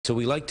So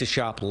we like to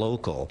shop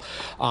local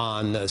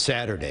on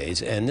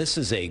Saturdays, and this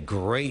is a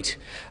great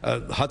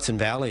Hudson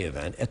Valley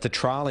event at the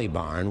Trolley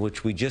Barn,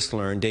 which we just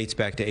learned dates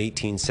back to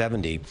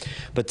 1870.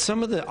 But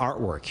some of the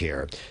artwork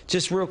here,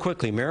 just real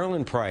quickly,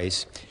 Marilyn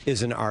Price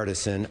is an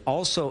artisan,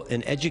 also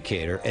an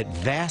educator at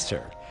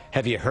Vassar.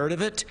 Have you heard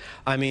of it?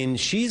 I mean,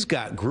 she's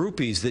got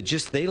groupies that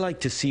they like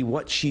to see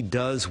what she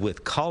does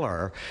with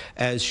color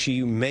as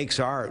she makes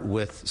art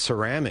with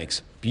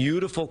ceramics.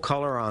 Beautiful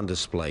color on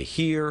display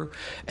here.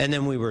 And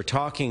then we were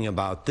talking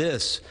about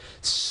this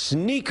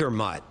sneaker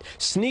mutt.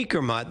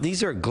 Sneaker mutt,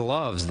 these are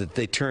gloves that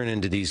they turn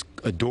into these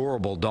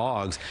adorable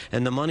dogs,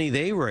 and the money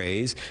they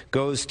raise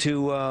goes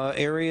to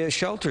area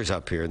shelters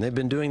up here, and they've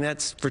been doing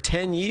that for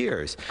 10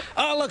 years.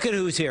 Oh, look at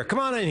who's here. Come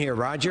on in here,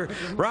 Roger.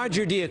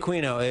 Roger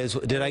Diaquino is,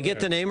 did I get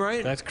the name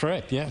right? That's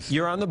correct, yes.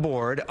 You're on the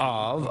board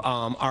of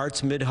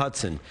Arts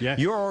Mid-Hudson. Yes.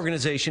 Your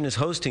organization is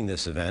hosting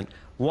this event.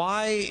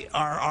 Why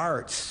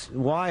are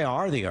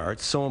the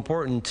arts so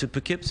important to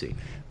Poughkeepsie?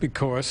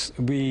 Because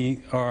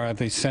we are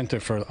the center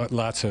for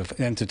lots of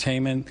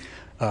entertainment.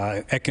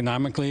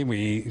 Economically,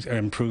 we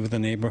improve the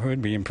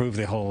neighborhood, we improve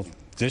the whole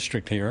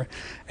district here,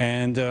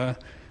 and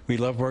we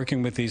love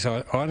working with these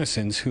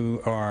artisans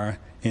who are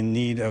in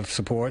need of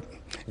support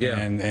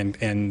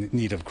and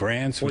need of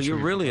grants. Well, you're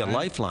really a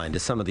lifeline to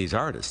some of these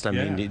artists. I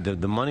mean,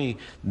 the money,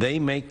 they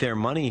make their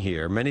money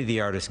here. Many of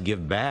the artists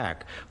give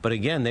back, but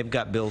again, they've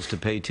got bills to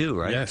pay too,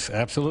 right? Yes,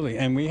 absolutely.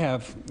 And we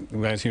have,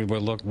 as you were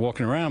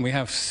walking around, we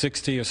have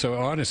 60 or so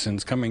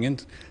artisans coming in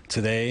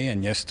today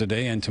and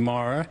yesterday and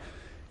tomorrow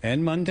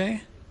and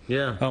Monday.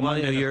 Yeah, well,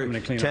 Monday, you're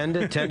 10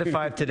 to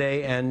 5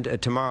 today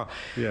and tomorrow.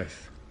 Yes.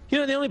 You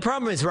know, the only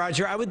problem is,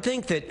 Roger, I would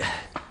think that,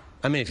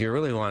 I mean, if you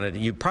really wanted,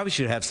 you probably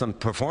should have some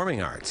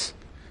performing arts.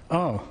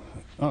 Oh,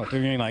 you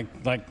mean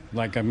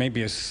like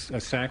maybe a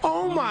saxophone?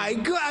 Oh my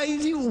God!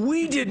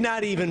 We did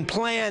not even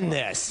plan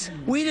this.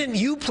 We didn't.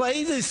 You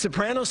play the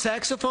soprano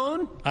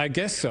saxophone? I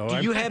guess so.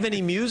 Do you have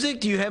any music?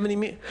 Do you have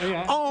any?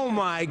 Yeah. Oh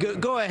my!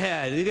 Go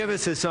ahead. Give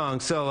us a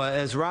song. So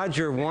as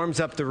Roger warms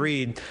up the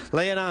reed,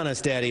 lay it on us,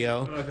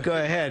 Daddy-O. Go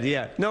ahead.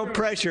 Yeah. No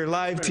pressure.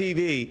 Live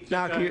TV.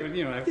 Knock your.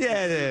 Yeah.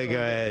 There. Go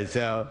ahead.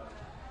 So.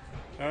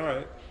 All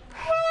right.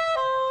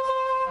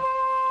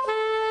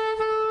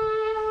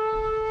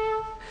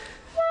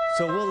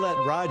 So we'll let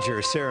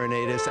Roger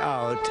serenade us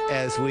out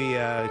as we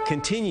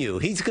continue.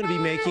 He's going to be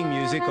making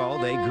music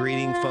all day,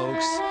 greeting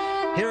folks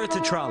here at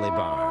the Trolley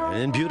Barn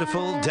in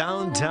beautiful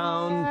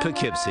downtown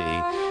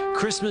Poughkeepsie.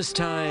 Christmas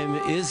time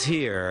is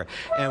here,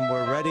 and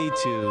we're ready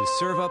to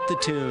serve up the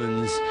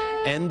tunes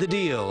and the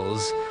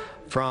deals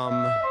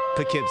from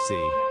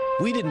Poughkeepsie.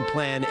 We didn't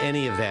plan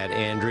any of that,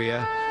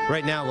 Andrea.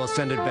 Right now, we'll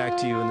send it back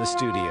to you in the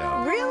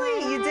studio.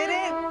 Really? You did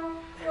it?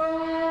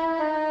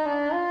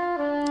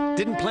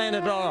 Didn't plan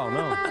it at all,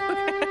 no.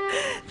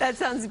 That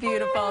sounds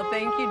beautiful.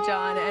 Thank you,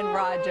 John and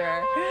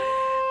Roger.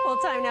 Well,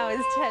 time now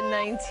is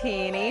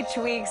 10:19. Each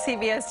week,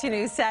 CBS 2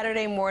 News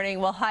Saturday morning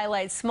will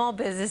highlight small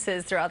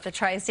businesses throughout the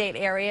tri-state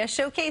area,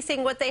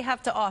 showcasing what they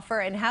have to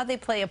offer and how they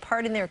play a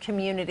part in their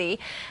community,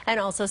 and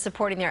also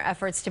supporting their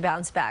efforts to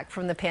bounce back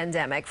from the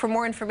pandemic. For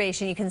more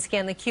information, you can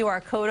scan the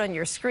QR code on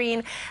your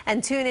screen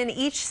and tune in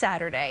each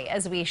Saturday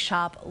as we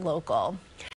shop local.